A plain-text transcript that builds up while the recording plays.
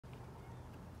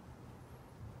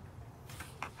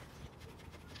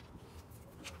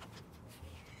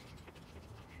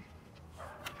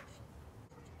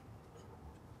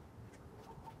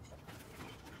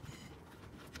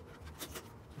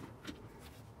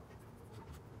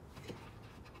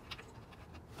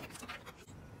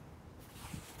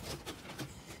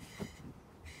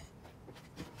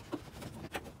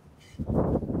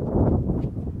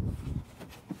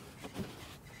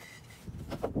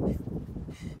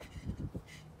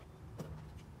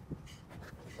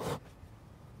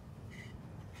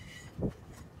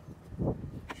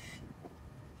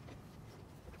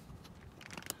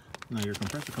Now your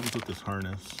compressor comes with this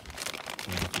harness,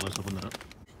 and so let's open that up. So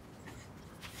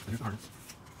here's the harness.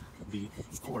 The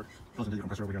cord goes into the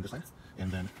compressor over here on this side,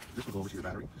 and then this will go over to your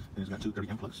battery, and it's got two 30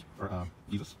 amp plugs, or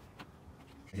fuses.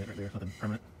 Again, right there, nothing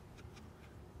permanent.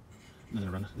 And then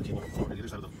I run the cable over to the other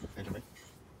side of the engine bay.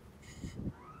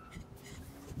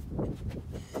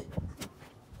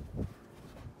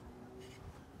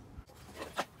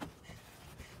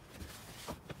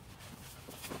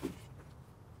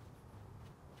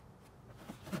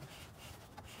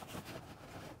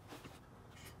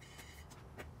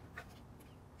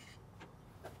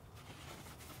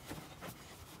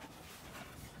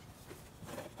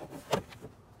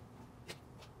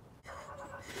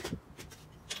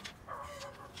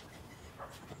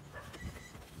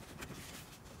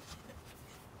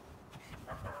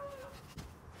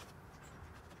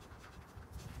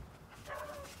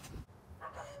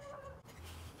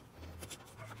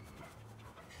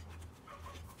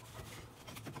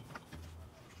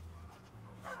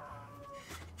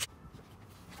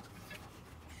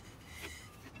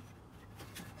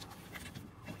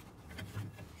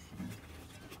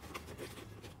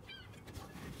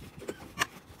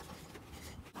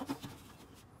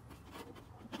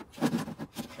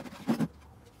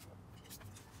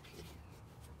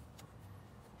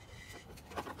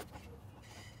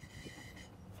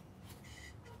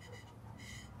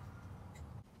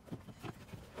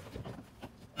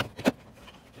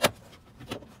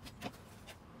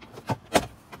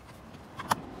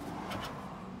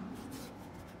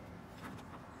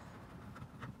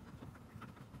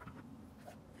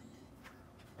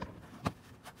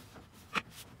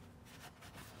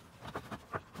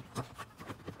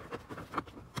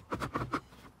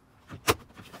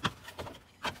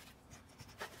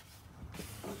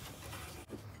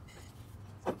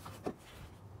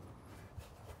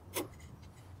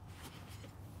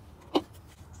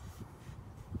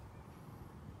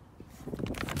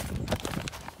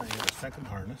 Second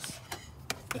harness.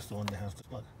 That's the one that has the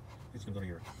plug. It's going to go to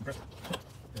your compressor.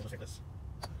 It looks like this.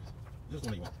 This is the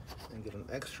one you want. And get an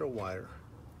extra wire,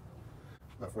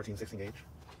 about 14-16 gauge,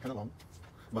 kind of long,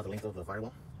 about the length of the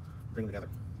firewall. Bring them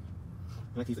together.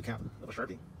 I like to use a cap of a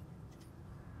Sharpie.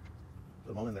 Put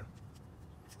them all in there.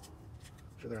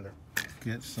 Sure they're in there.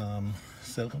 Get some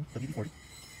silicone WD-40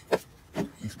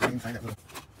 and spray inside that little.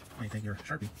 Now you take your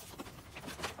Sharpie,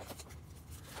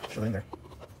 shove it in there.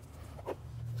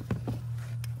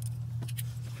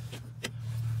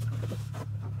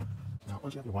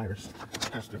 Once you have your wires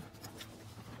passed through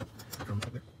from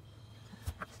up there,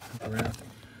 around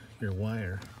your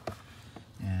wire,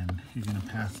 and you're going to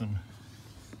pass them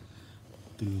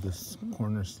through this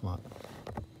corner slot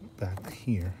back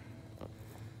here.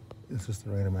 It's just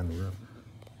the right amount of room.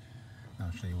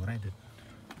 I'll show you what I did.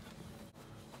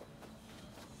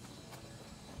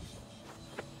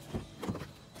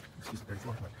 Excuse the dirty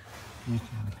floor, but you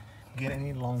can get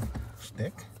any long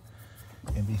stick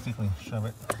and basically shove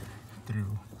it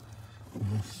through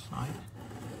this side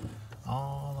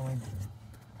all the way through.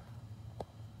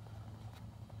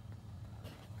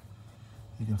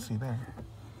 You can see there.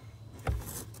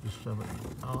 Just shove it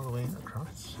all the way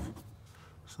across.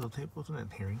 So the tape wasn't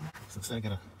adhering. So instead I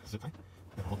got a zip tie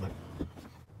and hold that.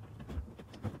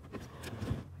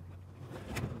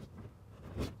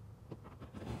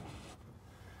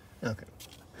 Okay,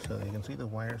 so you can see the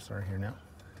wires are here now.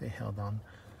 They held on.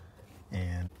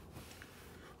 And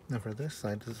now for this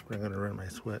side, this is where I'm going to run my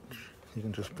switch. You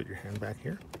can just put your hand back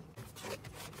here.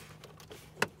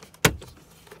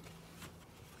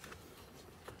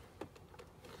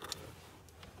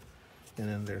 And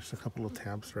then there's a couple of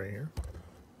tabs right here.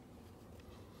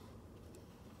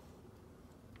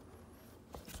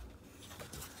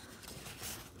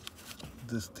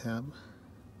 This tab,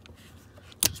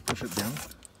 just push it down.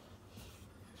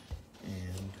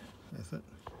 And that's it.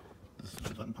 This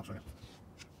button pops right out.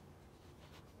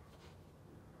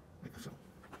 Like so.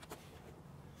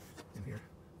 And here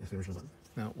is the original button.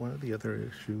 Now, one of the other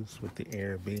issues with the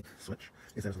ARB switch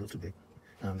is that it's a little too big.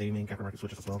 They make aftermarket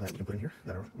switches as well that you can put in here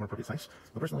that are more appropriate size.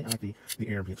 But personally, I like the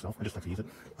ARB itself. I just like to use it.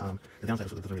 The downside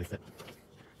is that it doesn't really fit.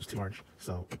 It's too large,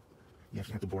 so you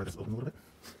actually have to bore this open a little bit.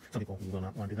 Some people will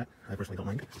not want to do that. I personally don't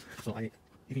mind. So you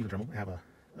can use a Dremel. I have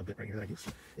a bit right here that I use,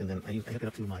 and then I hook it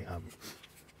up to my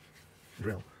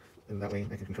drill, and that way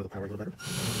I can control the power a little better.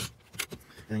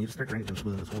 And then you just start grinding and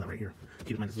smoothing this hole out right here.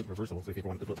 Keep in mind this is reversible, so if you ever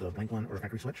want to put the blank one or a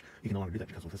factory switch, you can no longer do that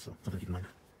because of this, so something to keep in mind.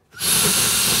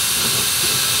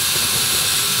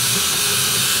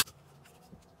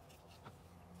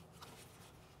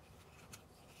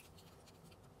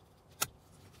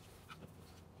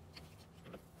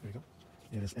 There you go.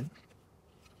 It is in.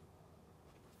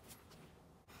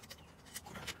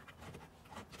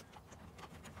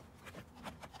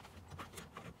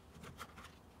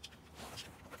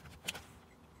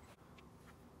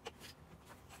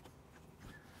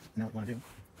 Now what you want to do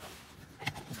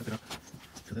is hook it up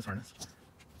to this harness,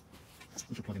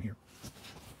 which will plug in here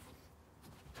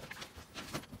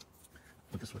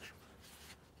with the switch.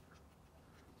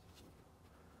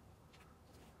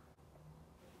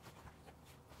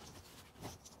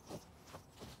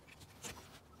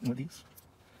 And with these,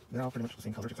 they're all pretty much the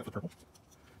same colors except for purple.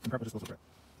 And purple just goes with red.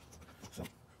 So,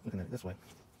 looking at it this way,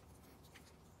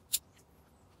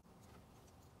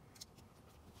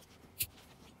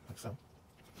 like so.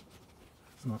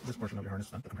 So now this portion of your harness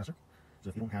is done, the compressor. So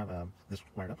if you don't have this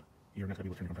wired up, you're not going to be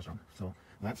able to turn your compressor on. So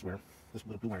that's where this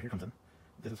little blue wire here comes in.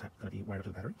 This is going to be wired up to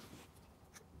the battery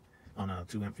on a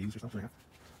 2 amp fuse or something. I'm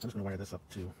just going to wire this up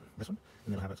to this one,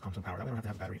 and it'll have its constant power. That way I don't have to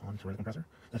have a battery on to run the compressor.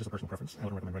 That's just a personal preference. I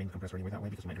wouldn't recommend running the compressor anyway that way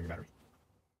because it might drain your battery.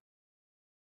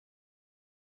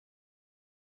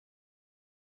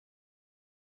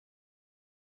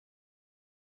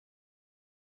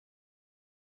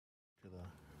 To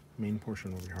the main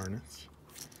portion of your harness,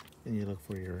 and you look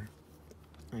for your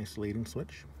isolating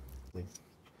switch. What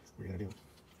you're going to do,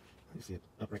 you see it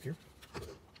up right here,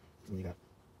 and you got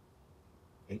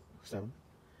 8, 7,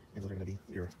 and those are going to be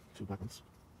your 2 black ones.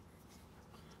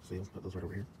 So you'll put those right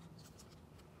over here.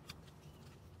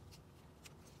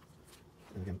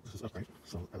 And again, this is upright,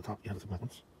 so at the top you have the 2 black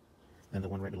ones. Then the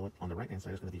one right below it on the right hand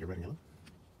side is going to be your red and yellow.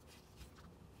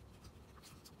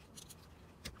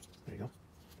 There you go.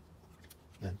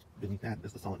 Then beneath that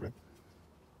is the solid red.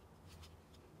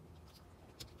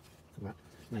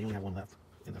 Now you only have one left,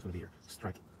 and that's going to be your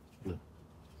stripe blue.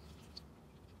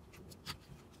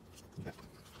 Okay.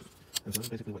 And so that's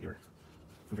basically what your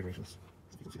configuration is,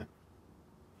 if you can see that.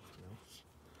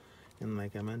 And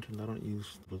like I mentioned, I don't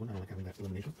use the blue one, I don't like having that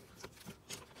illumination.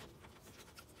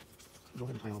 Go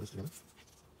ahead and tie all this together.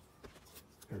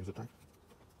 There's a tie.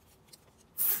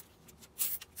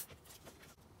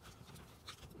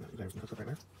 Now you got everything hooked up right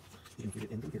there. You can feed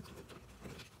it into here.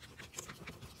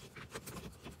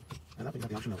 And that way you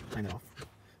have the option of tying it off.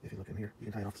 If you look in here, you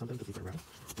can tie it off to something to keep it around.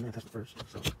 I'm going to test it first,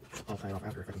 so I'll tie it off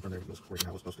after if I confirm everything was working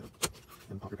how it was supposed to.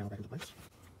 Then pop your panel back into place.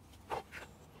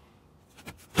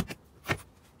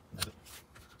 That's it.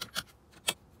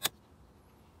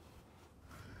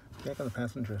 Back on the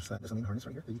passenger side, there's a main harness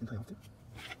right here that you can tie off to.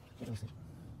 Let me see.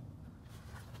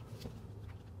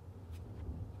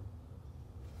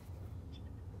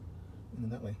 And then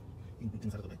that way, you can put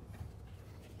things out of the way.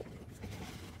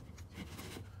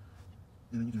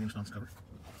 And then you can install this cover.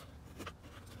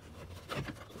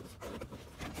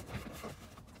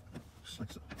 Just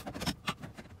like so.